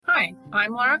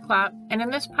I'm Laura Klopp, and in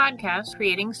this podcast,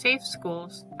 Creating Safe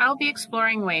Schools, I'll be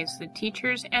exploring ways that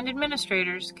teachers and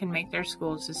administrators can make their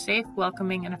schools as safe,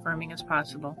 welcoming, and affirming as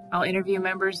possible. I'll interview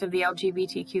members of the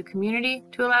LGBTQ community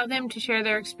to allow them to share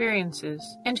their experiences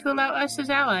and to allow us as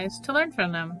allies to learn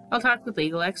from them. I'll talk with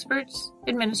legal experts,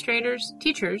 administrators,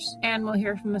 teachers, and we'll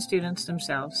hear from the students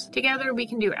themselves. Together, we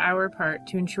can do our part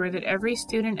to ensure that every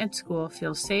student at school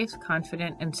feels safe,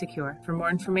 confident, and secure. For more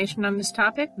information on this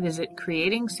topic, visit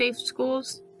creatingsafeschools.com.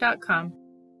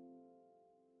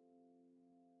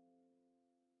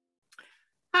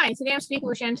 Hi, today I'm speaking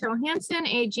with Chantelle Hansen,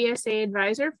 a GSA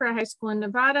advisor for a high school in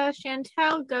Nevada.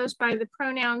 Chantelle goes by the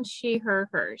pronouns she, her,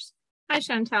 hers. Hi,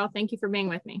 Chantelle. Thank you for being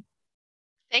with me.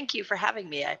 Thank you for having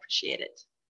me. I appreciate it.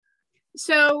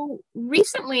 So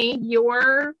recently,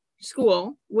 your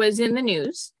school was in the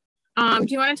news. Do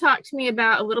you want to talk to me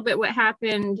about a little bit what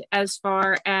happened as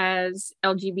far as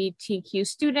LGBTQ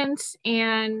students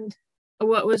and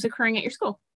what was occurring at your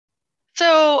school?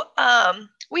 So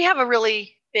we have a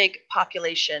really big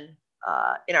population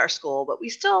in our school, but we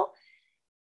still,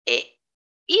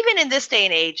 even in this day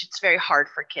and age, it's very hard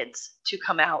for kids to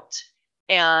come out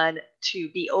and to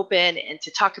be open and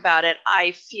to talk about it.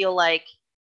 I feel like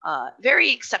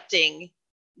very accepting.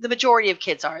 The majority of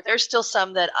kids are. There's still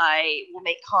some that I will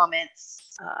make comments.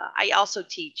 I also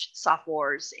teach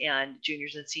sophomores and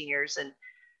juniors and seniors, and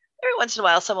every once in a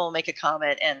while someone will make a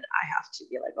comment and I have to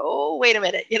be like, oh, wait a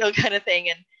minute, kind of thing.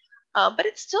 And but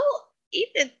it's still,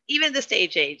 even this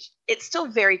age, it's still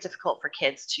very difficult for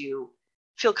kids to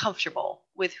feel comfortable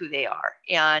with who they are.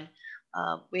 And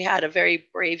we had a very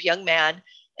brave young man,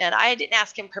 and I didn't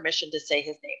ask him permission to say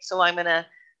his name. So I'm going to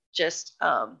just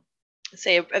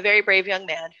say a very brave young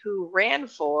man who ran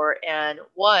for and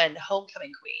won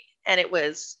homecoming queen. And it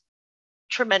was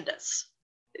tremendous.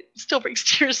 It still brings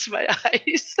tears to my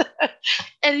eyes.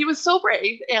 And he was so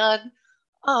brave. And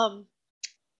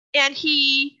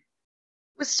he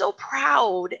was so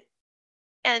proud.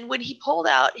 And when he pulled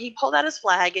out his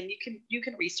flag, and you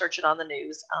can research it on the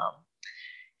news.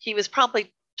 He was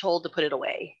promptly told to put it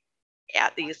away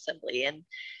at the assembly. And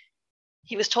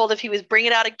he was told if he was bring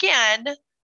it out again,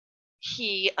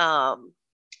 he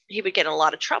would get in a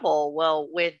lot of trouble. Well,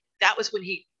 that was when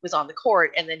he was on the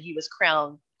court, and then he was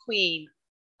crowned queen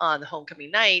on the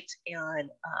homecoming night, and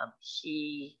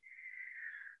he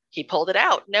pulled it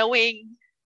out knowing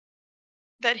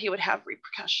that he would have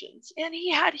repercussions, and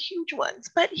he had huge ones.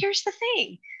 But here's the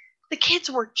thing. The kids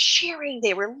were cheering.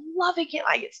 They were loving him.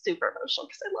 I get super emotional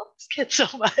because I love this kid so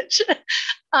much.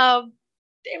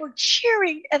 They were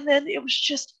cheering, and then it was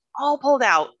just all pulled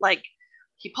out. Like,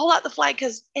 he pulled out the flag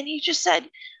and he just said,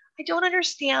 I don't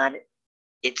understand.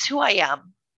 It's who I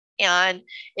am. And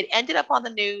it ended up on the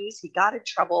news. He got in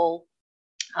trouble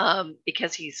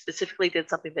because he specifically did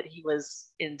something that he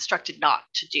was instructed not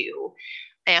to do.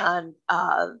 And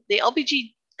the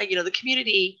LBG, the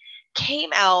community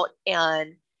came out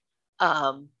and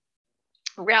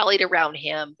rallied around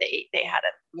him. We had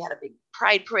a big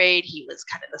pride parade. He was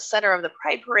kind of the center of the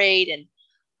pride parade. And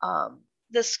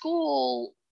the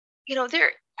school,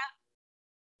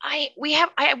 I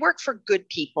work for good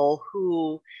people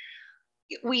who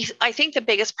I think the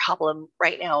biggest problem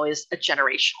right now is a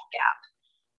generational gap,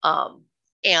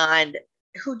 and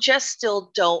who just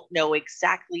still don't know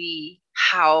exactly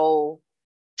how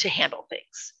to handle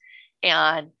things.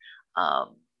 And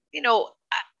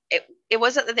it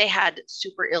wasn't that they had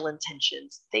super ill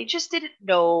intentions. They just didn't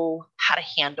know how to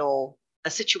handle a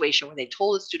situation where they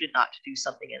told a student not to do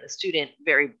something, and the student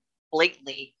very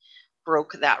blatantly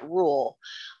broke that rule.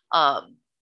 And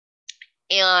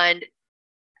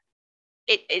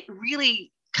it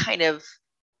really kind of,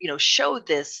 showed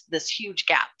this huge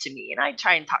gap to me. And I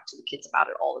try and talk to the kids about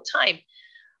it all the time.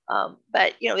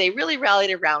 But they really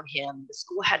rallied around him. The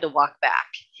school had to walk back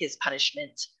his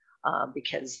punishment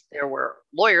because there were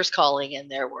lawyers calling,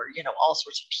 and there were, all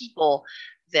sorts of people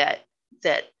that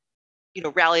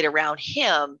rallied around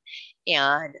him.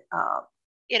 And,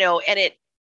 and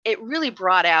it really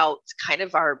brought out kind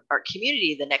of our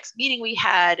community. The next meeting we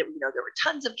had, there were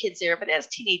tons of kids there, but as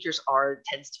teenagers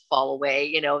tends to fall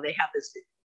away. They have this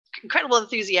incredible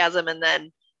enthusiasm, and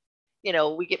then,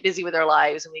 we get busy with our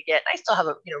lives, and I still have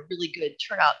a, really good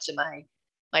turnout to my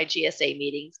GSA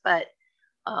meetings, but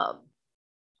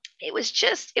it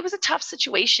was a tough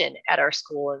situation at our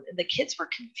school, and the kids were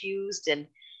confused, and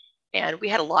we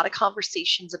had a lot of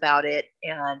conversations about it.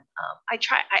 And I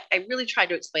really tried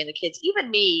to explain to kids, even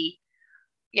me,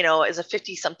 as a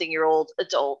 50-something-year-old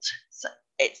adult. So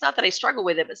it's not that I struggle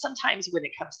with it, but sometimes when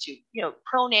it comes to,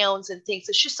 pronouns and things,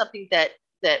 it's just something that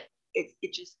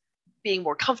it just being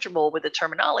more comfortable with the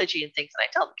terminology and things. And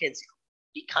I tell the kids,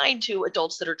 be kind to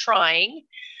adults that are trying,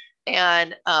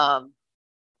 and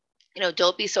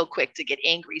don't be so quick to get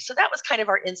angry. So that was kind of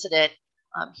our incident.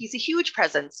 He's a huge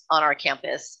presence on our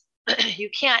campus. You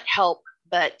can't help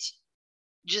but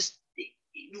just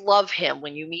love him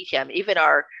when you meet him. Even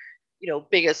our,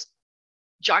 biggest,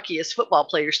 jockiest football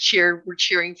players were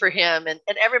cheering for him, and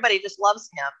everybody just loves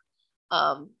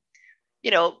him.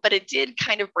 But it did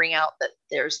kind of bring out that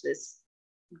there's this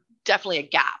definitely a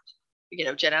gap.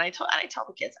 Jen, and I tell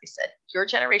the kids, I said, your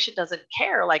generation doesn't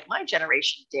care like my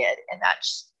generation did, and that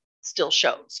still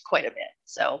shows quite a bit.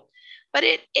 So, but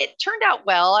it turned out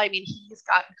well. I mean, he's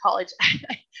gotten college. I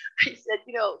said,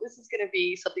 this is going to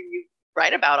be something you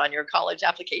write about on your college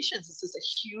applications. This is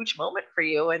a huge moment for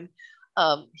you. And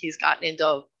he's gotten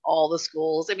into all the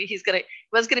schools. I mean, he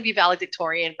was going to be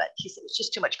valedictorian, but he said, it's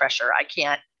just too much pressure. I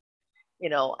can't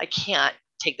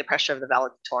take the pressure of the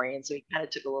valedictorian. So he kind of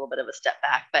took a little bit of a step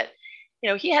back, but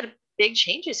he had big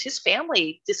changes. His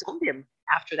family disowned him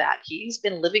after that. He's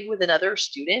been living with another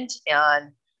student,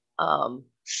 and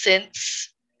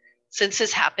since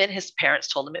this happened, his parents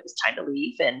told him it was time to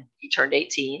leave, and he turned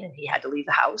 18 and he had to leave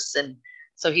the house. And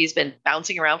so he's been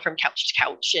bouncing around from couch to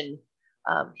couch, and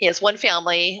he has one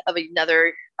family of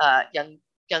another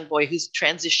young boy who's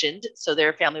transitioned, so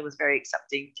their family was very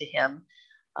accepting to him.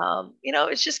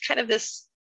 It's just kind of this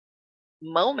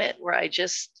moment where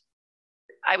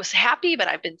I was happy, but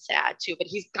I've been sad too. But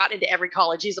he's got into every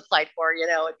college he's applied for,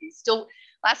 and he's still,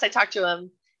 last I talked to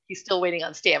him, he's still waiting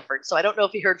on Stanford. So I don't know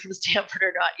if he heard from Stanford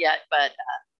or not yet, but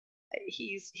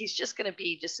he's just going to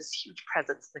be just this huge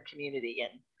presence in the community.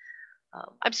 And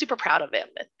I'm super proud of him,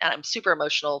 and I'm super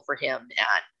emotional for him.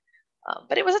 And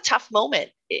but it was a tough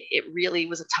moment. It really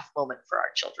was a tough moment for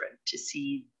our children to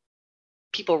see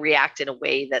people react in a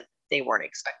way that they weren't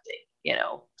expecting,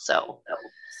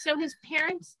 So his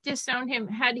parents disowned him.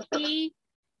 He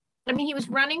was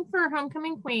running for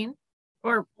homecoming queen,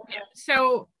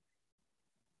 so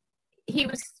he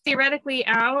was theoretically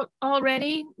out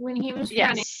already when he was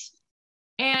running.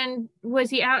 And was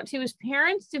he out to his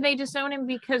parents? Did they disown him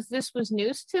because this was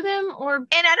news to them? And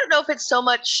I don't know if it's so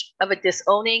much of a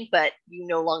disowning, but you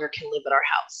no longer can live at our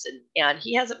house. And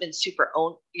he hasn't been super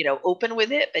open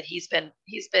with it, but he's been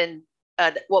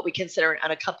what we consider an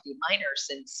unaccompanied minor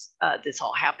since this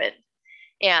all happened.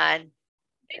 And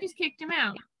they just kicked him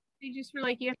out. They just were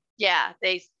like,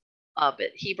 but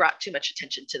he brought too much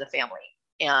attention to the family,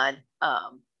 and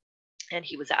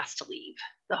he was asked to leave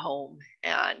the home.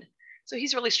 And so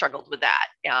he's really struggled with that.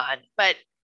 But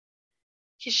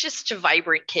he's just such a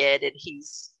vibrant kid, and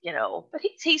but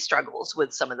he struggles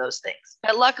with some of those things.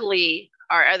 But luckily,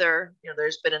 our other,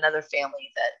 there's been another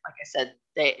family that, like I said,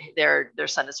 their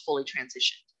son is fully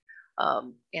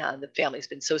transitioned. And the family's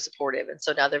been so supportive. And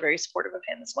so now they're very supportive of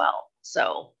him as well.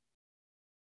 So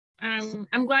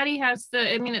I'm glad he has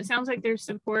it sounds like there's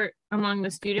support among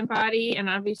the student body, and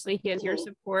obviously he has your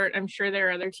support. I'm sure there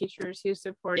are other teachers who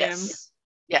support him.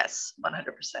 Yes,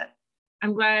 100%.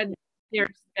 I'm glad there's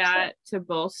that to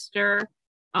bolster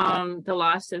the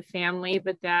loss of family,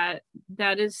 but that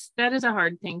is a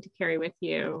hard thing to carry with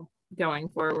you going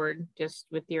forward, just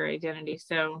with your identity.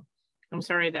 So I'm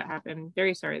sorry that happened.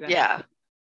 Very sorry that happened.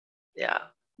 Yeah,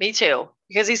 me too.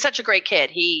 Because he's such a great kid.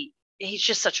 He's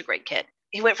just such a great kid.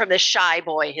 He went from this shy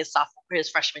boy his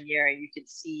freshman year, and you could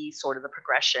see sort of the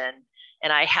progression.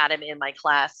 And I had him in my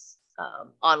class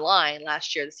online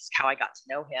last year. This is how I got to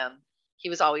know him. He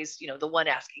was always, the one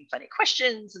asking funny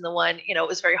questions, and the one, it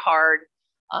was very hard.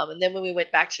 And then when we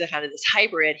went back to the kind of this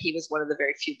hybrid, he was one of the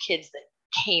very few kids that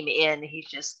came in.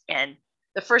 And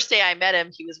the first day I met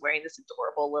him, he was wearing this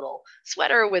adorable little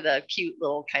sweater with a cute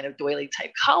little kind of doily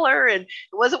type collar. And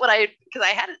it wasn't because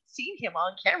I hadn't seen him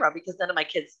on camera, because none of my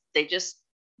kids,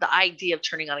 the idea of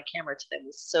turning on a camera to them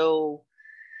was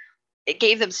it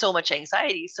gave them so much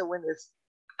anxiety. So when this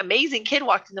amazing kid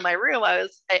walked into my room, I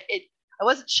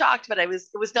wasn't shocked, but it was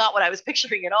not what I was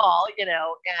picturing at all, and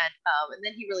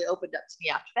then he really opened up to me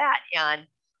after that. And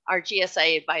our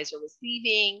GSA advisor was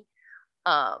leaving.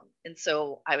 And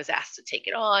so I was asked to take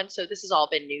it on. So this has all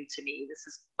been new to me. This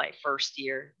is my first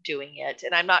year doing it,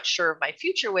 and I'm not sure of my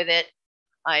future with it.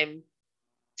 I'm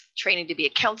training to be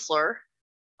a counselor.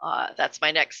 That's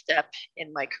my next step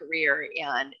in my career.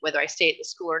 And whether I stay at the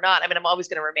school or not, I'm always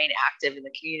going to remain active in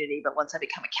the community. But once I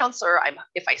become a counselor,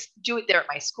 if I do it there at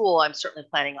my school, I'm certainly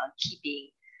planning on keeping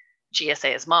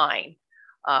GSA as mine.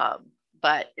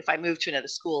 But if I move to another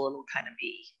school, it'll kind of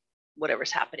be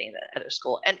whatever's happening at other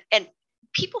school. And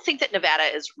people think that Nevada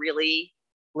is really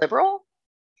liberal,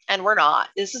 and we're not.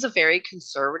 This is a very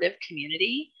conservative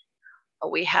community.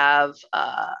 We have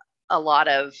a lot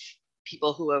of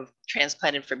people who have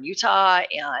transplanted from Utah,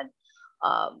 and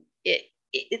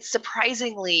It's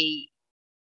surprisingly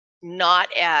not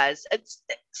as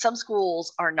some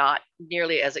schools are not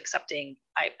nearly as accepting.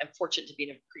 I'm fortunate to be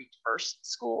in a pretty diverse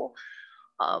school,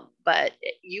 but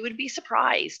you would be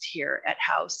surprised here at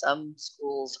how some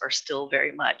schools are still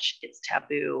very much, it's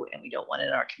taboo and we don't want it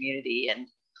in our community, and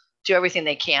do everything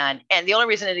they can. And the only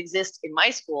reason it exists in my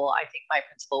school, I think my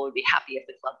principal would be happy if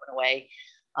the club went away,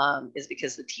 is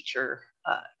because the teacher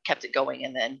kept it going,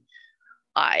 and then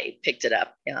I picked it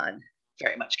up and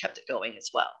very much kept it going as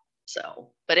well.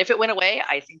 So, but if it went away,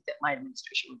 I think that my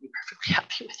administration would be perfectly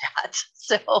happy with that.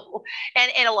 So,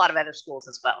 and a lot of other schools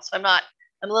as well. So I'm a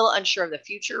little unsure of the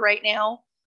future right now.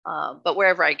 But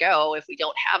wherever I go, if we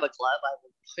don't have a club, I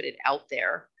will put it out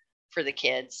there for the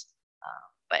kids.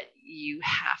 But you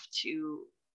have to,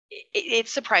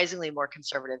 it's surprisingly more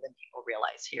conservative than people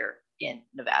realize here in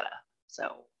Nevada.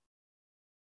 So.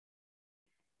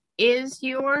 Is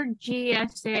your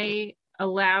GSA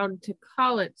allowed to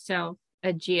call itself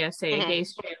a GSA, Gay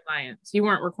Straight Alliance? You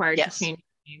weren't required to change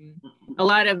the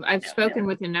name. I've spoken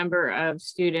with a number of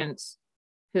students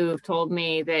who have told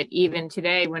me that even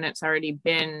today, when it's already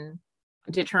been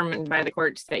determined by the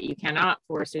courts that you cannot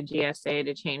force a GSA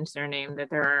to change their name, that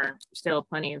there are still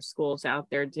plenty of schools out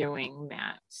there doing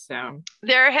that. So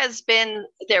there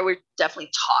were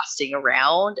definitely tossing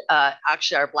around.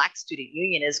 Actually, our Black Student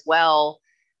Union as well,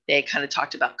 they kind of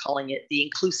talked about calling it the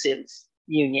inclusive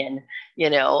union,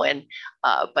 and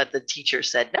but the teacher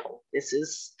said, no, this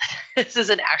is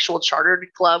an actual chartered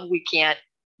club. We can't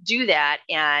do that.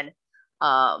 And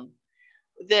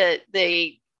the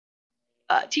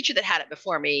teacher that had it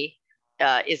before me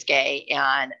is gay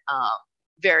and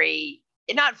very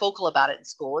not vocal about it in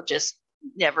school, just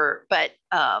never, but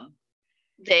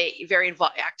they very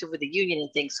active with the union and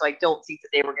things. So I don't think that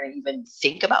they were going to even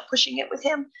think about pushing it with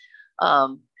him.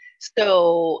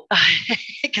 So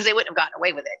because they wouldn't have gotten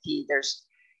away with it.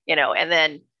 And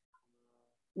then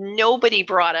nobody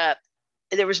brought up,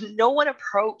 no one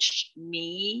approached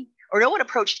me, or no one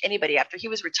approached anybody after he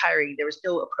was retiring. There was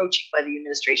no approaching by the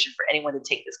administration for anyone to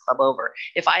take this club over.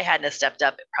 If I hadn't have stepped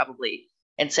up, it probably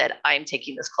and said, I'm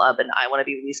taking this club and I want to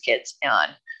be with these kids.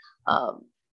 And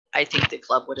I think the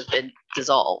club would have been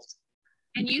dissolved.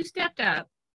 And you stepped up.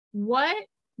 What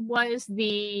was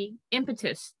the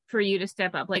impetus for you to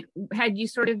step up? Like, had you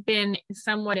sort of been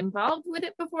somewhat involved with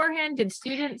it beforehand? Did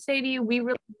students say to you, we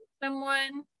really need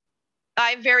someone?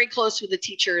 I'm very close with the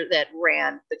teacher that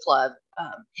ran the club.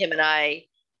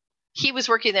 He was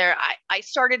working there. I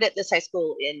started at this high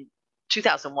school in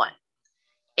 2001.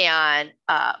 And,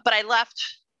 but I left,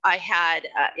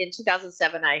 in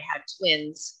 2007, I had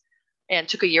twins and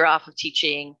took a year off of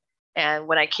teaching. And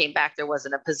when I came back, there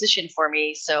wasn't a position for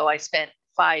me. So I spent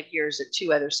 5 years at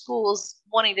 2 other schools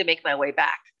wanting to make my way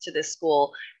back to this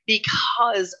school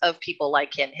because of people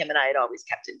like him. Him and I had always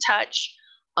kept in touch.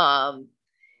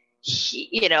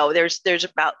 There's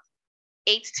about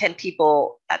 8 to 10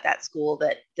 people at that school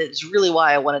that's really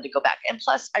why I wanted to go back. And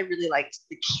plus I really liked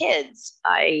the kids.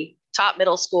 I taught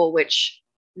middle school, which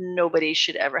nobody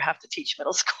should ever have to teach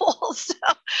middle school. So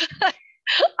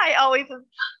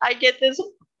I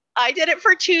did it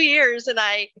for 2 years and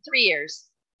 3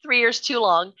 years too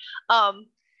long.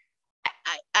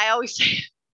 I always say,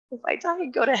 if I die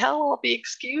and go to hell, I'll be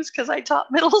excused because I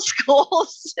taught middle school.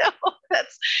 So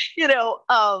that's,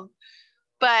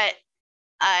 but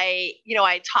I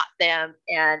taught them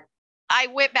and I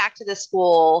went back to the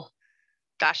school.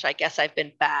 Gosh, I guess I've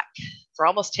been back for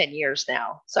almost 10 years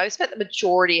now. So I spent the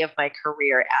majority of my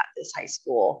career at this high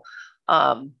school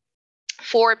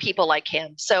for people like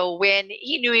him. So when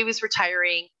he knew he was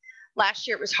retiring, last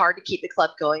year it was hard to keep the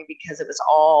club going because it was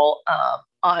all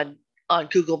on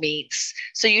Google Meets.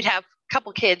 So you'd have a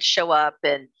couple kids show up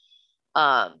and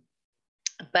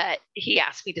but he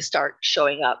asked me to start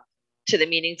showing up to the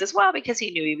meetings as well because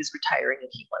he knew he was retiring and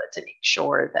he wanted to make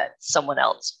sure that someone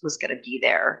else was going to be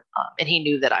there. And he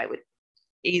knew that I would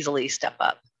easily step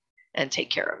up and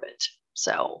take care of it.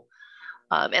 So,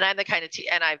 and I'm the kind of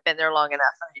and I've been there long enough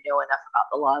and I know enough about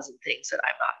the laws and things that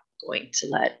I'm not going to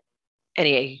let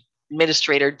any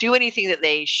administrator do anything that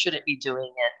they shouldn't be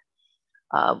doing.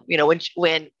 And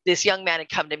when this young man had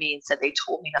come to me and said they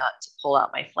told me not to pull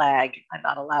out my flag, I'm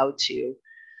not allowed to.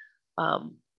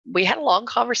 We had a long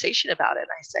conversation about it.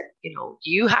 I said,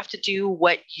 you have to do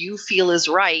what you feel is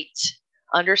right.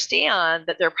 Understand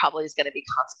that there probably is going to be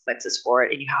consequences for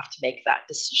it, and you have to make that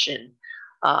decision.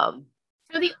 So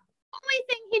the only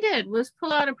thing he did was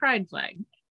pull out a pride flag.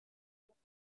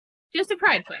 Just a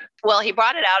pride flag. Well, he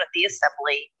brought it out at the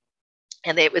assembly,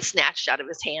 and it was snatched out of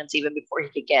his hands even before he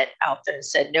could get out there and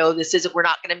said, no, we're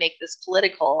not going to make this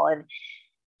political. And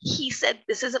he said,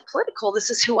 this isn't political. This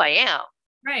is who I am.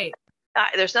 Right.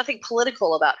 There's nothing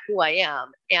political about who I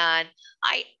am. And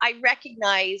I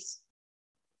recognize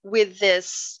with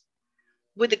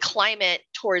the climate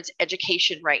towards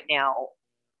education right now,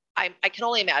 I can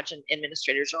only imagine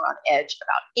administrators are on edge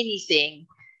about anything.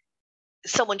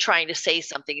 Someone trying to say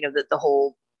something, the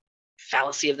whole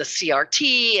fallacy of the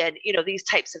CRT and, these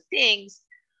types of things.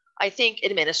 I think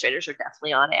administrators are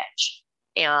definitely on edge,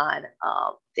 and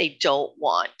they don't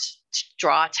want to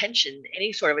draw attention,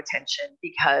 any sort of attention,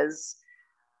 because,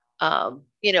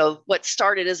 what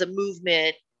started as a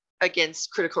movement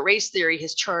against critical race theory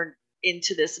has turned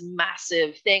into this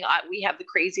massive thing. We have the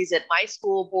crazies at my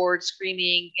school board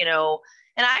screaming, and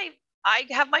I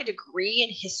have my degree in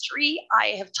history.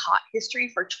 I have taught history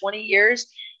for 20 years,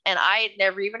 and I had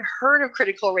never even heard of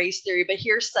critical race theory. But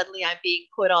here suddenly I'm being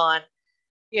put on,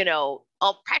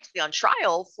 practically on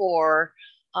trial for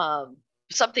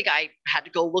something I had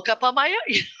to go look up on my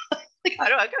own. Like,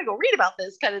 I gotta go read about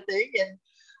this kind of thing.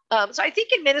 And so I think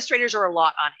administrators are a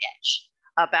lot on edge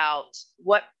about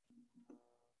what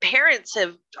parents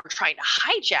are trying to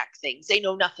hijack things they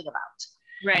know nothing about.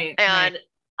 Right. And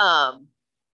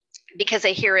because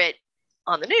they hear it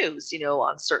on the news,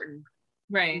 on certain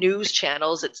news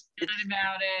channels, it's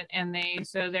about it, and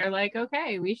they're like,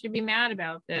 okay, we should be mad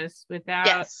about this without.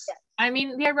 Yes. I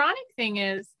mean, the ironic thing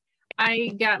is,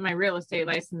 I got my real estate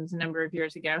license a number of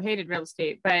years ago. Hated real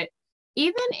estate, but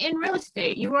even in real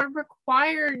estate, you are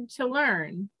required to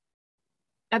learn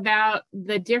about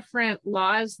the different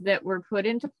laws that were put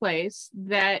into place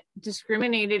that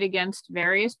discriminated against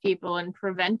various people and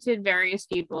prevented various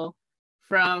people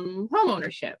from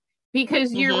homeownership,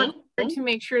 because you're required to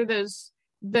make sure those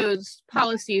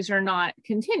policies are not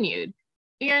continued.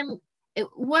 And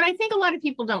what I think a lot of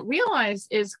people don't realize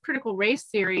is critical race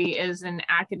theory is an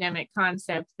academic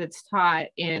concept that's taught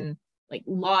in like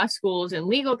law schools and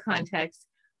legal contexts,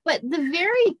 but the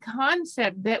very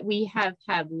concept that we have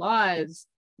had laws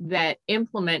that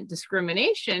implement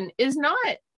discrimination is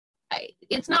not,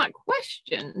 it's not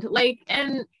questioned. Like,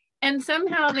 and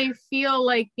somehow they feel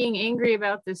like being angry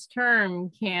about this term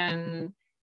can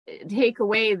take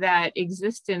away that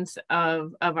existence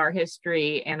of our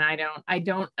history. And I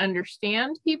don't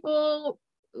understand people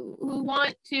who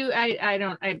want to. I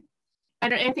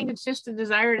think it's just a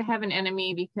desire to have an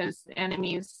enemy, because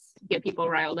enemies get people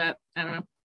riled up. I don't know.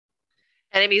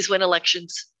 Enemies win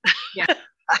elections. Yeah.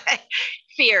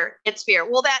 Fear. It's fear.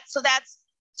 Well,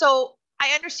 so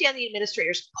I understand the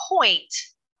administrator's point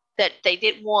that they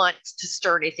didn't want to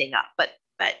stir anything up, but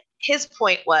his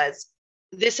point was,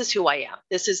 this is who I am.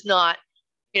 This is not,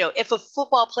 if a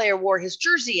football player wore his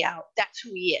jersey out, that's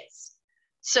who he is.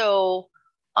 So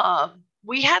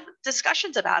we had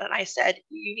discussions about it. I said,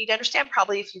 you need to understand,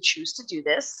 probably if you choose to do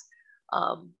this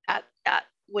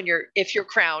if you're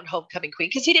crowned homecoming queen,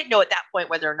 because he didn't know at that point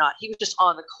whether or not he was just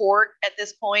on the court at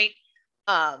this point.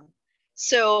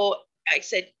 So I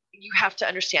said, you have to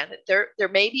understand that there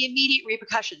may be immediate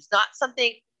repercussions, not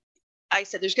something. I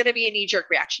said, there's going to be a knee-jerk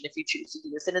reaction if you choose to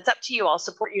do this, and it's up to you. I'll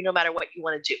support you no matter what you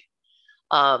want to do.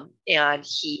 And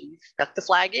he stuck the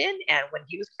flag in, and when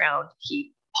he was crowned,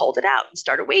 he pulled it out and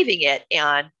started waving it.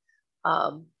 And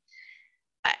the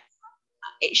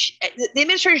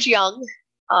administrator's young,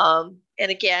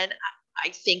 and again, I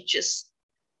think just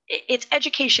it's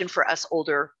education for us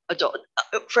older adult.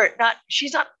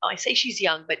 I say she's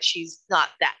young, but she's not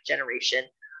that generation.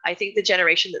 I think the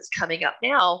generation that's coming up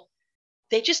now,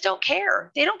 they just don't care.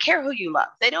 They don't care who you love.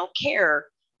 They don't care.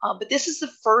 But this is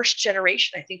the first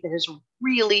generation, I think, that has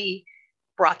really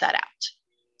brought that out.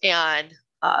 And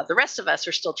the rest of us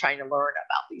are still trying to learn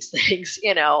about these things,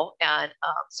 And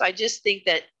so I just think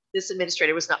that this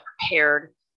administrator was not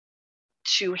prepared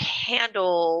to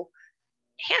handle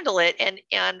it.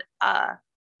 And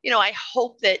I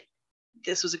hope that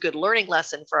this was a good learning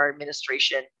lesson for our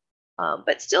administration.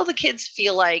 But still, the kids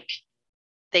feel like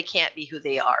they can't be who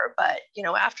they are. But,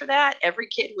 after that, every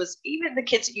kid was, even the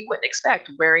kids that you wouldn't expect,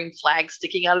 wearing flags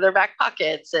sticking out of their back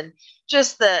pockets, and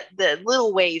just the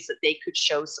little ways that they could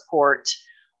show support.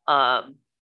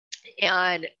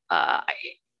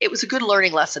 It was a good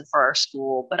learning lesson for our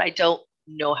school, but I don't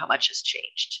know how much has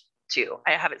changed too.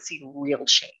 I haven't seen real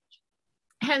change.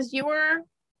 Has your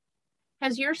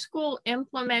school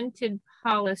implemented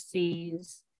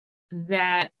policies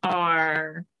that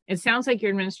are, it sounds like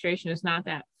your administration is not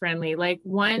that friendly. Like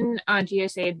one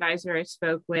GSA advisor I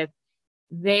spoke with,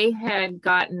 they had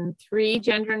gotten 3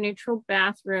 gender neutral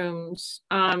bathrooms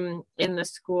in the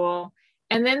school.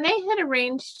 And then they had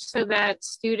arranged so that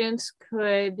students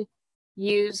could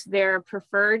use their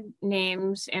preferred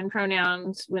names and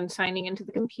pronouns when signing into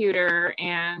the computer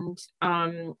and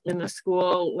in the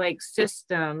school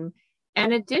system.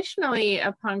 And additionally,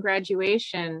 upon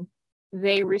graduation,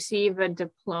 they receive a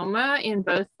diploma in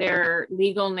both their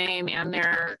legal name and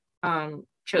their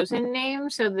chosen name,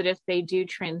 so that if they do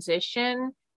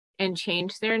transition and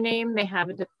change their name, they have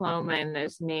a diploma in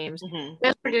those names. Mm-hmm.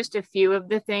 Those were just a few of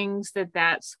the things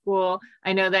that school,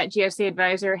 I know that GSA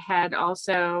advisor had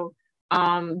also,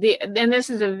 and this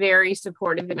is a very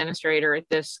supportive administrator at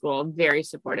this school, very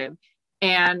supportive.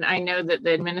 And I know that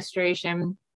the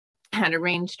administration had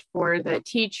arranged for the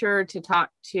teacher to talk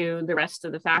to the rest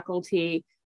of the faculty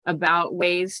about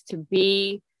ways to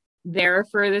be there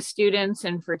for the students,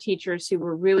 and for teachers who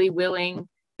were really willing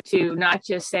to not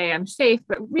just say I'm safe,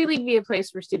 but really be a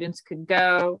place where students could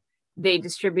go. They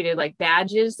distributed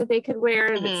badges that they could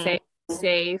wear that say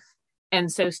safe.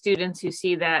 And so students who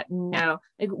see that know,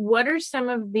 what are some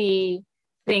of the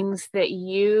things that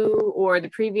you or the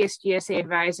previous GSA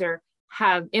advisor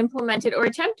have implemented or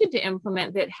attempted to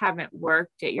implement that haven't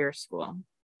worked at your school?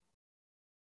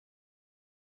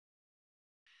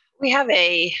 We have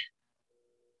a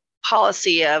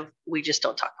policy of we just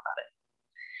don't talk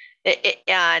about it.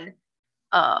 And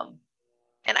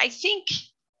I think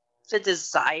the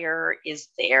desire is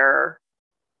there,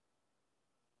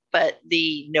 but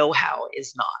the know-how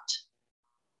is not.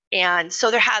 And so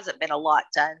there hasn't been a lot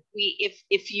done. If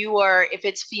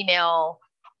it's female,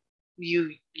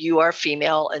 you are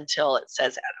female until it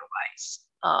says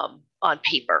otherwise on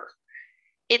paper.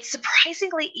 It's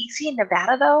surprisingly easy in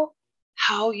Nevada, though.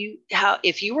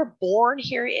 If you were born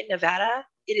here in Nevada,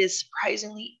 it is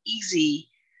surprisingly easy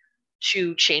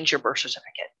to change your birth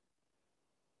certificate.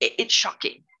 It's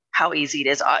shocking how easy it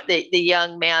is. The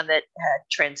young man that had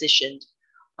transitioned,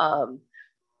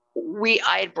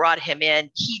 I had brought him in.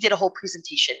 He did a whole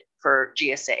presentation for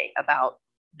GSA about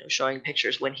showing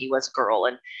pictures when he was a girl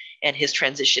and his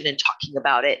transition and talking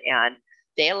about it. And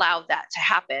they allowed that to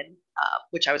happen,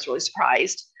 which I was really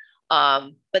surprised.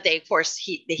 But of course,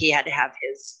 he had to have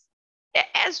his,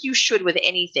 as you should with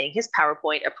anything, his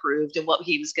PowerPoint approved and what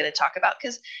he was going to talk about,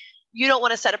 because you don't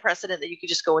want to set a precedent that you could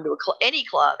just go into any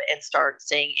club and start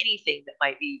saying anything that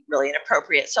might be really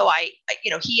inappropriate. So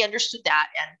he understood that.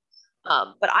 And,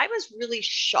 but I was really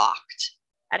shocked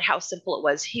at how simple it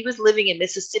was. He was living in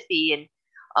Mississippi,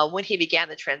 and when he began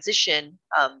the transition,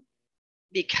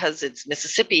 because it's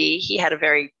Mississippi, he had a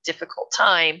very difficult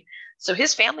time. So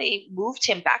his family moved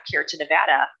him back here to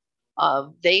Nevada.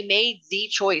 They made the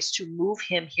choice to move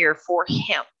him here for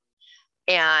him.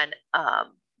 And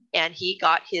he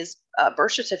got his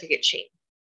birth certificate changed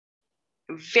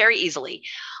very easily.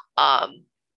 But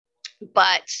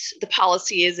the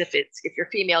policy is if you're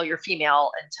female, you're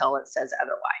female until it says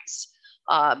otherwise.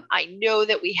 I know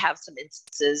that we have some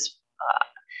instances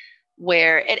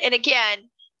where, and again,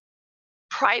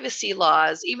 privacy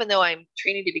laws, even though I'm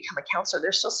training to become a counselor,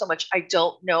 there's still so much I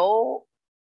don't know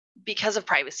because of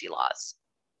privacy laws.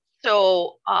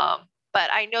 So, but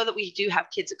I know that we do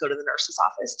have kids that go to the nurse's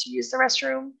office to use the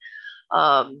restroom.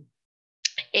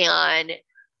 And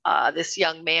this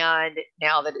young man,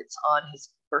 now that it's on his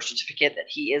birth certificate that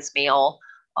he is male,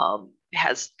 can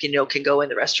go in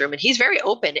the restroom, and he's very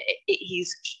open.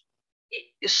 He's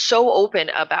so open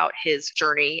about his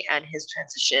journey and his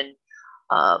transition.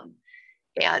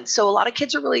 And so a lot of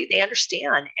kids they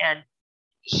understand. And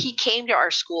he came to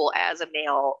our school as a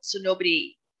male, so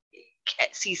nobody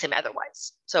sees him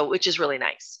otherwise. So, which is really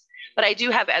nice. But I do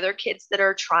have other kids that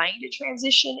are trying to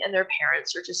transition and their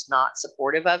parents are just not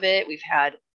supportive of it. We've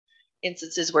had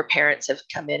instances where parents have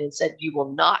come in and said, you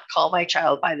will not call my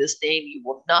child by this name. You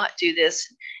will not do this.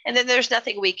 And then there's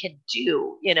nothing we can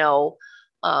do, we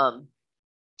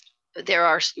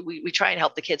try and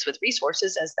help the kids with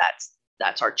resources, as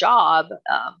that's our job,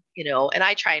 and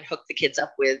I try and hook the kids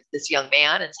up with this young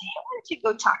man and say, hey, why don't you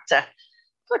go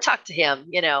talk to him,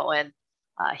 and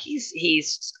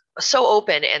he's so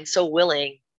open and so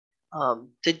willing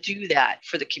to do that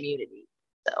for the community.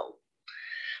 So,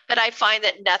 but I find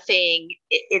that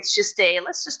it's just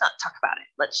let's just not talk about it.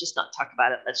 Let's just not talk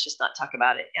about it. Let's just not talk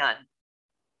about it. And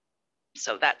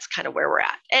so that's kind of where we're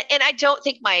at. And I don't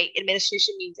think my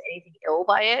administration means anything ill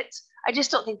by it. I just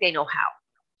don't think they know how.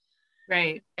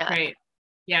 Right. Yeah. Right.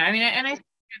 Yeah. I mean, and I think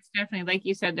it's definitely, like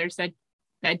you said, there's that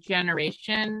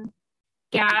generation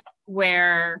gap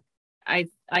where I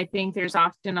think there's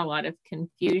often a lot of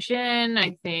confusion.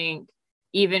 I think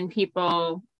even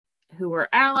people who are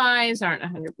allies aren't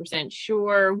 100%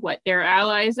 sure what they're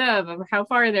allies of, or how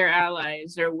far they're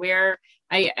allies, or where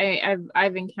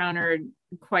I've encountered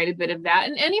quite a bit of that.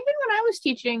 And even when I was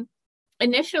teaching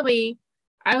initially,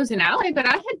 I was an ally, but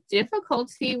I had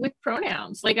difficulty with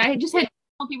pronouns. Like I just had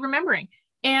difficulty remembering.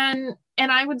 And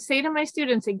I would say to my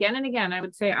students again and again, I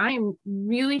would say, I am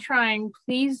really trying.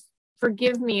 Please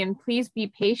forgive me and please be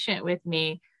patient with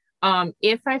me.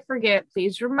 If I forget,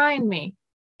 please remind me.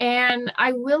 And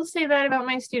I will say that about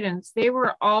my students. They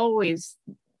were always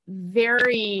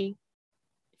very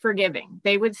forgiving.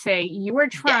 They would say, you are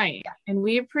trying, and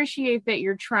we appreciate that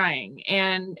you're trying.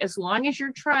 And as long as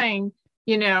you're trying,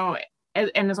 you know,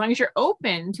 and as long as you're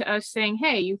open to us saying,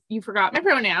 hey, you forgot my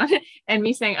pronoun, and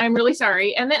me saying, I'm really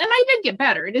sorry. And I did get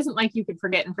better. It isn't like you could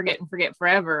forget and forget and forget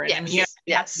forever. And you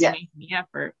have to be making the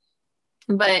effort.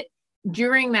 But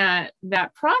during that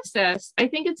process, I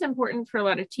think it's important for a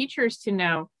lot of teachers to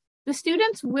know the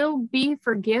students will be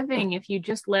forgiving if you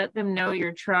just let them know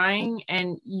you're trying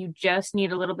and you just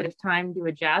need a little bit of time to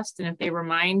adjust. And if they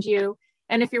remind you,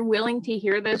 and if you're willing to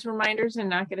hear those reminders and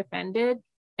not get offended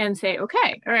and say,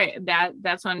 okay, all right,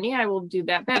 that's on me, I will do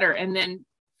that better. And then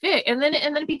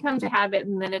it becomes a habit,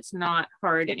 and then it's not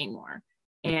hard anymore.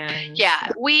 And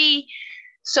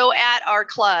so at our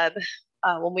club,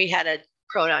 when we had a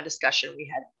pronoun discussion,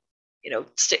 we had,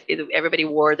 everybody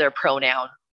wore their pronoun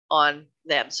on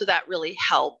them. So that really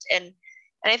helped. And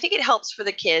I think it helps for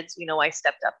the kids. I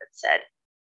stepped up and said,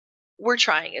 we're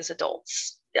trying as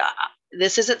adults.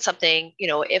 This isn't something,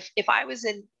 if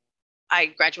I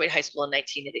graduated high school in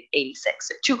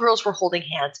 1986. If two girls were holding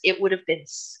hands, it would have been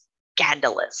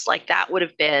scandalous. Like that would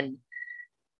have been,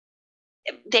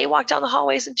 they walk down the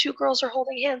hallways and two girls are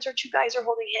holding hands or two guys are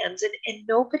holding hands, and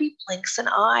nobody blinks an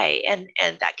eye. And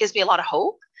that gives me a lot of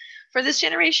hope for this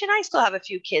generation. I still have a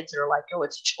few kids that are like, oh,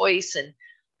 it's a choice. And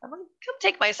I'm like, come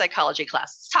take my psychology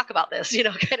class. Let's talk about this,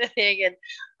 kind of thing.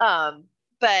 And,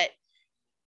 but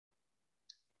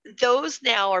those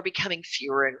now are becoming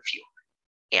fewer and fewer.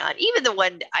 And even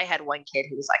I had one kid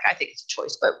who was like, I think it's a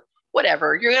choice, but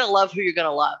whatever, you're going to love who you're going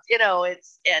to love,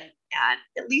 and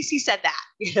at least he said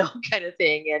that, kind of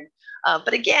thing. And,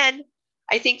 but again,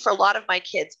 I think for a lot of my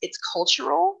kids, it's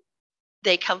cultural.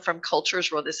 They come from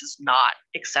cultures where this is not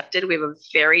accepted. We have a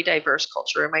very diverse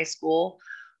culture in my school.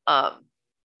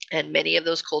 And many of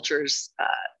those cultures,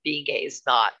 being gay is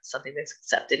not something that's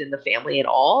accepted in the family at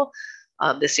all.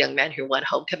 This young man who won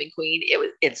homecoming queen,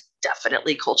 it's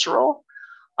definitely cultural.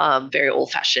 Very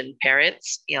old-fashioned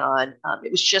parents, and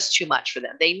it was just too much for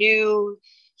them. They knew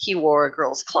he wore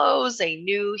girls' clothes. They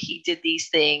knew he did these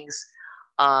things.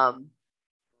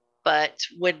 But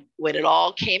when it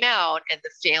all came out and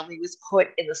the family was put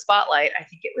in the spotlight, I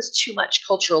think it was too much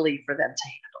culturally for them to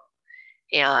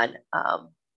handle. And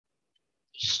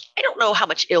I don't know how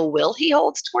much ill will he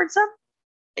holds towards them.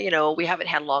 We haven't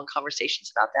had long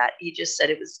conversations about that. He just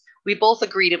said we both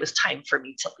agreed it was time for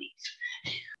me to leave.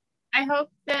 I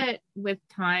hope that with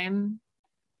time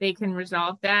they can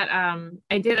resolve that.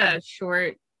 I did a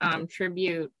short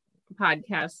tribute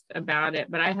podcast about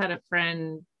it, but I had a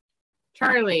friend,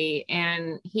 Charlie,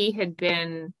 and he had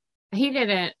been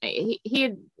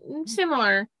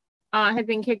similar, had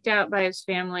been kicked out by his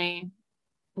family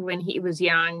when he was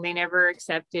young. They never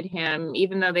accepted him,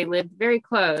 even though they lived very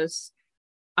close.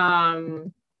 They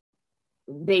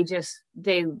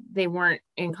weren't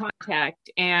in contact,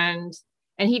 and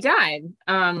he died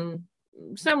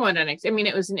somewhat unexpected. I mean,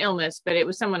 it was an illness, but it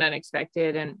was somewhat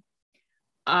unexpected.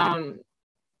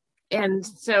 And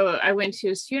so I went to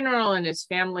his funeral, and his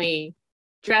family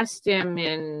dressed him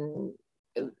in,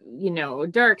 a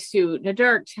dark suit and a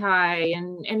dark tie.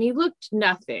 And he looked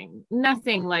nothing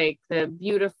like the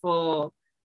beautiful,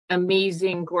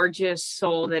 amazing, gorgeous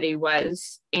soul that he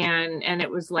was. And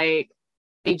it was like,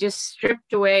 they just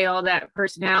stripped away all that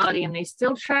personality, and they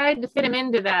still tried to fit him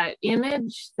into that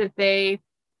image that they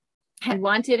had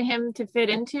wanted him to fit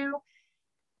into.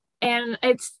 And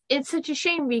it's such a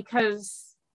shame,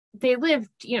 because they lived,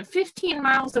 15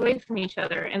 miles away from each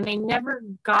other, and they never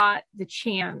got the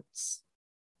chance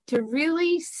to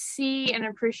really see and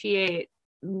appreciate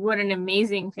what an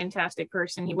amazing, fantastic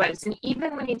person he was. And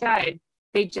even when he died,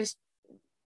 they just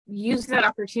used that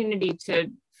opportunity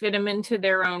to fit him into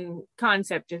their own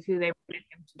concept of who they wanted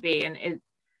him to be. And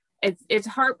it's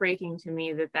heartbreaking to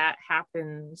me that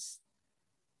happens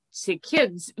to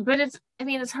kids, but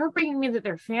it's heartbreaking to me that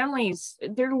their families,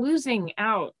 they're losing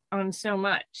out on so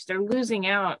much. They're losing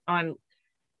out on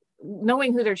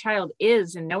knowing who their child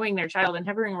is, and knowing their child, and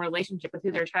having a relationship with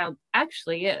who their child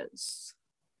actually is.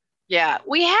 Yeah,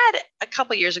 we had a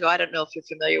couple years ago, I don't know if you're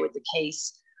familiar with the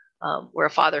case, where a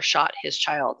father shot his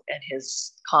child, and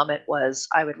his comment was,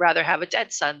 I would rather have a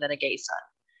dead son than a gay son.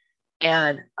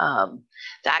 And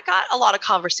that got a lot of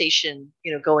conversation,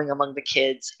 going among the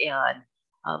kids. And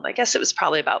I guess it was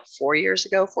probably about 4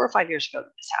 or 5 years ago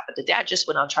that this happened. The dad just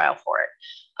went on trial for it.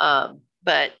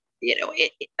 But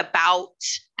about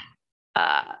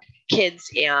kids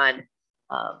and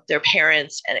their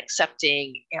parents and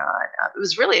accepting, and it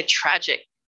was really a tragic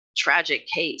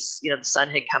case. The son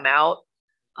had come out,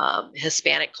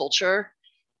 Hispanic culture,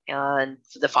 and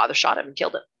the father shot him and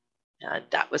killed him, and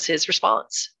that was his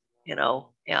response.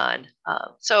 And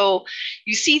so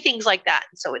you see things like that,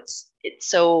 and so it's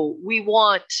so we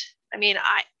want. I mean,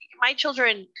 my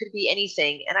children could be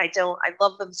anything, and I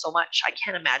love them so much. I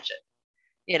can't imagine,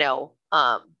 and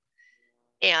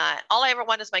all I ever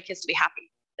want is my kids to be happy.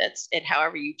 And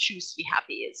however you choose to be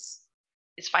happy is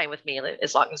fine with me,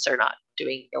 as long as they're not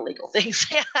doing illegal things.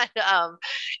 And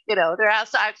there has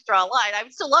to, I have to draw a line. I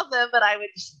would still love them, but I would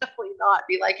just definitely not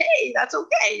be like, hey, that's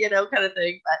okay, kind of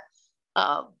thing.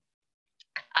 But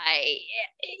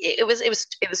it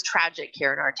was tragic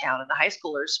here in our town, and the high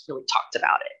schoolers really talked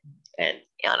about it, and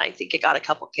I think it got a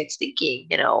couple kids thinking,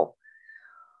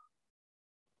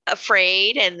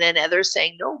 afraid, and then others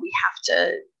saying, no, we have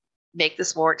to make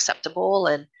this more acceptable.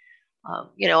 And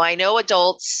I know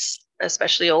adults,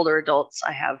 especially older adults.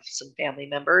 I have some family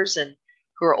members and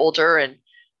who are older and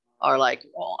are like,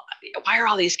 well, why are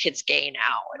all these kids gay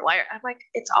now? And I'm like,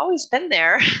 it's always been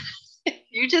there.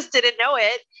 You just didn't know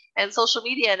it. And social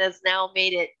media has now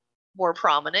made it more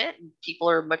prominent, and people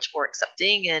are much more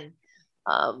accepting. And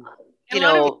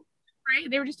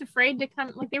they were just afraid to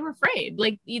come. Like, they were afraid.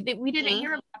 Like, we didn't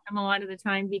hear about them a lot of the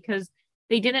time because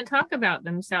they didn't talk about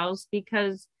themselves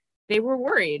because they were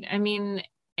worried. I mean,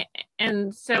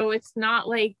 and so it's not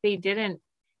like they didn't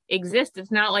exist.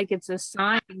 It's not like it's a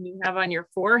sign you have on your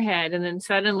forehead and then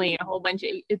suddenly a whole bunch of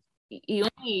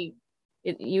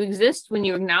you exist when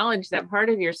you acknowledge that part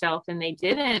of yourself, and they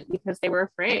didn't because they were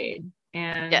afraid.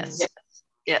 And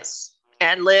yes,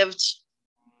 and lived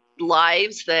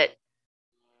lives that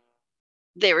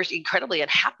they were incredibly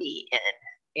unhappy in,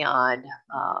 and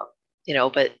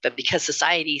but because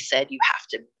society said you have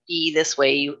to be this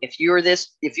way, if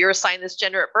you're assigned this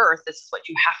gender at birth, this is what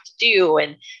you have to do,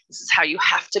 and this is how you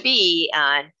have to be.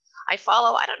 And I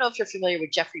don't know if you're familiar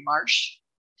with Jeffrey Marsh.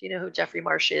 Do you know who Jeffrey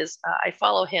Marsh is? I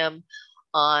follow him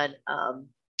on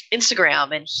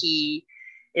Instagram, and he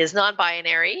is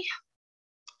non-binary,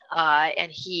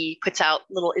 and he puts out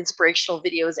little inspirational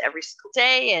videos every single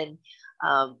day, and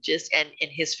and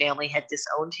his family had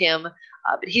disowned him,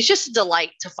 but he's just a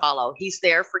delight to follow. He's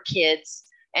there for kids,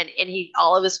 and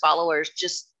all of his followers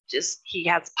just he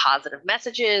has positive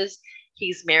messages.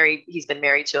 He's been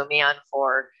married to a man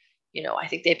for, I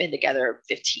think they've been together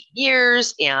 15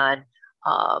 years, and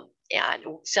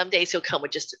some days he'll come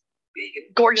with just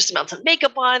gorgeous amounts of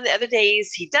makeup on, the other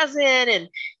days he doesn't, and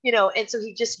and so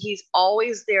he's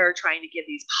always there trying to give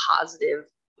these positive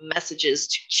messages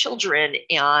to children.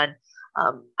 And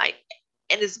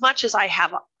and as much as I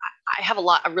have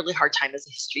a really hard time as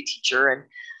a history teacher,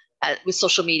 and with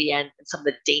social media and some of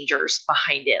the dangers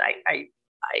behind it,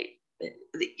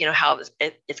 how it's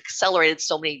accelerated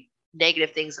so many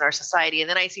negative things in our society. And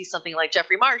then I see something like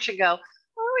Jeffrey Marsh and go,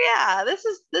 oh yeah, this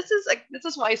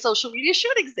is why social media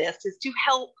should exist, is to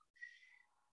help.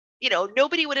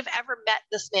 Nobody would have ever met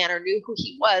this man or knew who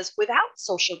he was without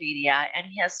social media. And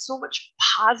he has so much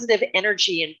positive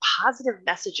energy and positive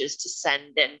messages to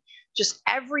send, and just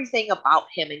everything about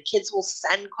him. And kids will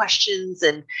send questions,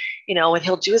 and, and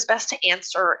he'll do his best to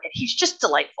answer. And he's just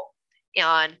delightful.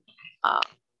 And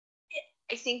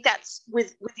I think that's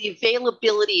with the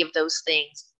availability of those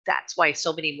things, that's why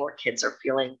so many more kids are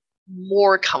feeling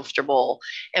more comfortable,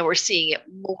 and we're seeing it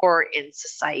more in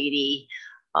society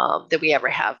than we ever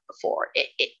have before.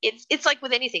 It's like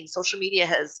with anything, social media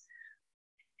has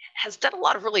done a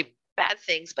lot of really bad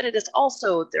things, but it is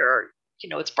also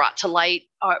it's brought to light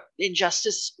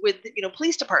injustice with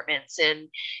police departments, and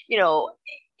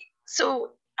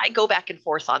so I go back and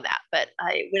forth on that. But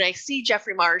when I see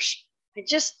Jeffrey Marsh, he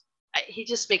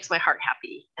just makes my heart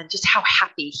happy, and just how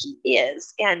happy he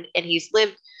is, and he's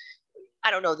lived. I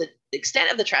don't know the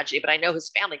extent of the tragedy, but I know his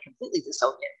family completely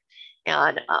disowned him.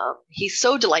 And he's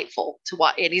so delightful to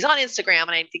watch. And he's on Instagram,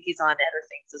 and I think he's on other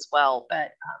things as well.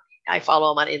 But I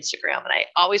follow him on Instagram, and I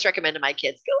always recommend to my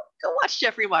kids, go watch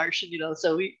Jeffrey Marsh. And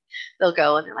so they'll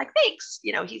go, and they're like, thanks.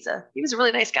 He was a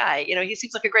really nice guy. He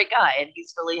seems like a great guy, and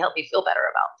he's really helped me feel better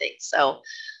about things. So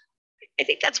I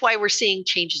think that's why we're seeing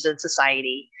changes in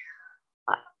society.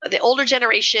 The older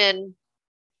generation,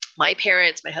 my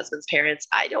parents, my husband's parents,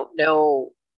 I don't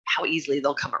know how easily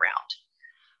they'll come around.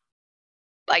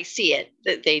 I see it.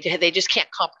 They just can't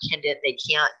comprehend it. They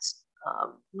can't.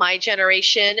 My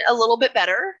generation, a little bit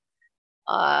better.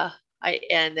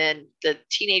 And then the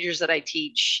teenagers that I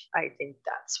teach, I think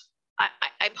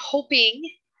I'm hoping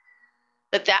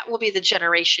that will be the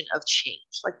generation of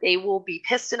change. Like they will be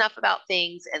pissed enough about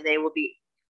things and they will be,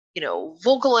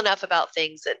 vocal enough about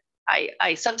things that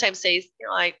I sometimes say,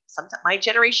 sometimes my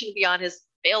generation and beyond has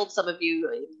failed some of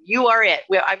you. You are it.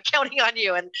 I'm counting on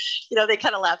you. And, they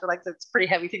kind of laugh. They're like, that's a pretty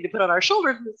heavy thing to put on our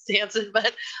shoulders, Ms. Hansen.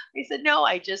 But I said, no,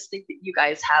 I just think that you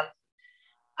guys have,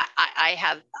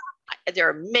 there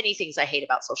are many things I hate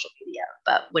about social media,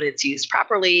 but when it's used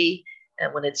properly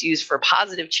and when it's used for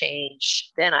positive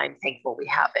change, then I'm thankful we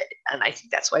have it. And I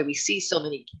think that's why we see so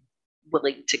many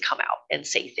willing to come out and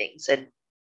say things and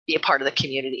be a part of the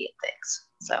community and things.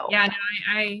 So yeah, no,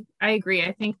 I agree.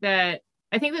 I think that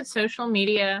social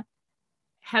media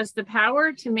has the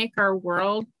power to make our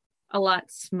world a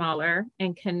lot smaller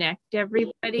and connect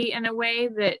everybody in a way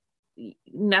that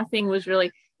nothing was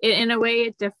really, in a way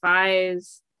it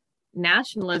defies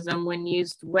nationalism when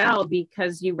used well,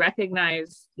 because you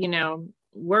recognize,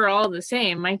 we're all the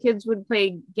same. My kids would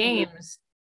play games,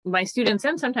 my students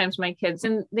and sometimes my kids,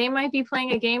 and they might be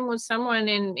playing a game with someone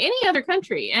in any other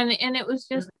country. And it was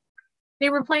just, they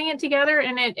were playing it together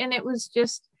and it was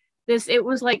just this, it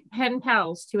was like pen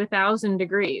pals to 1,000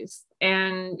 degrees,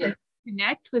 and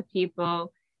connect with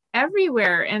people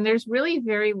everywhere. And there's really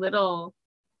very little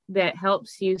that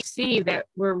helps you see that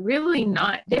we're really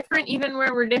not different, even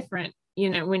where we're different,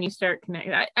 when you start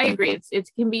connecting. I agree. It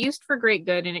can be used for great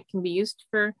good and it can be used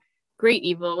for great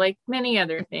evil, like many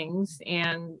other things.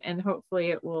 And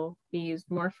hopefully it will be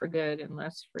used more for good and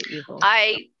less for evil.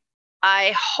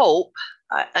 I hope,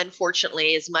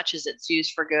 unfortunately, as much as it's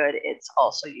used for good, it's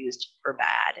also used for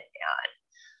bad. And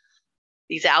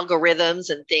these algorithms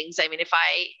and things, I mean, if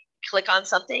I click on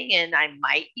something and I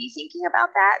might be thinking about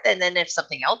that, and then if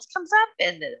something else comes up,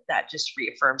 and that just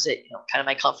reaffirms it, kind of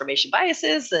my confirmation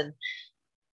biases. And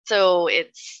so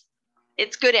it's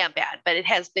good and bad, but it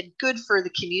has been good for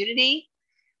the community,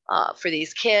 for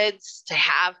these kids to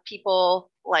have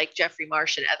people like Jeffrey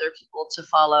Marsh and other people to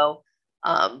follow,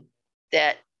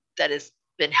 that has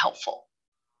been helpful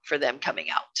for them coming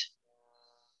out.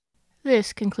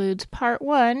 This concludes part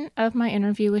 1 of my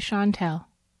interview with Chantelle.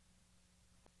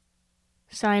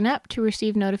 Sign up to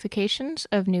receive notifications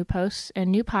of new posts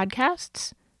and new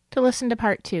podcasts to listen to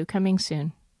part 2 coming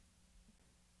soon.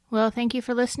 Well, thank you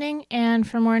for listening, and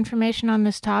for more information on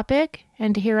this topic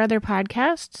and to hear other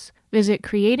podcasts, visit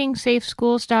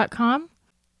creatingsafeschools.com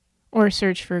or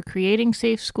search for Creating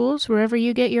Safe Schools wherever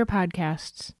you get your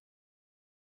podcasts.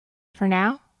 For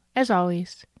now, as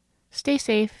always, stay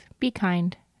safe, be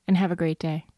kind, and have a great day.